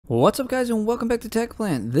What's up guys, and welcome back to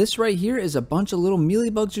TechPlant. This right here is a bunch of little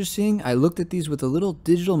mealybugs you're seeing. I looked at these with a little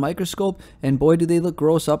digital microscope and boy do they look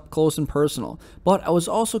gross up close and personal. But I was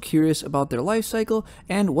also curious about their life cycle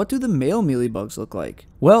and what do the male mealybugs look like.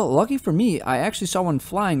 Well, lucky for me, I actually saw one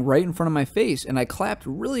flying right in front of my face and I clapped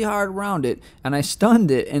really hard around it and I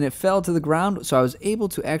stunned it and it fell to the ground, so I was able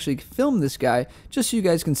to actually film this guy just so you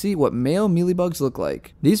guys can see what male mealybugs look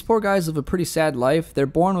like. These poor guys live a pretty sad life. They're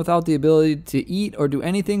born without the ability to eat or do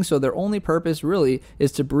anything, so their only purpose really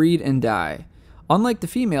is to breed and die. Unlike the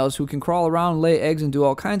females who can crawl around, lay eggs, and do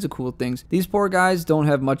all kinds of cool things, these poor guys don't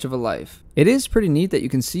have much of a life. It is pretty neat that you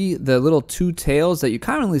can see the little two tails that you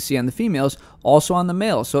commonly see on the females also on the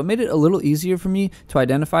male, so it made it a little easier for me to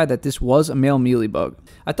identify that this was a male mealybug.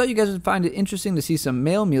 I thought you guys would find it interesting to see some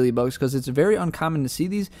male mealybugs because it's very uncommon to see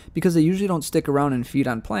these because they usually don't stick around and feed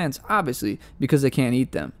on plants, obviously, because they can't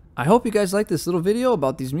eat them. I hope you guys liked this little video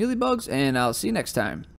about these mealybugs, and I'll see you next time.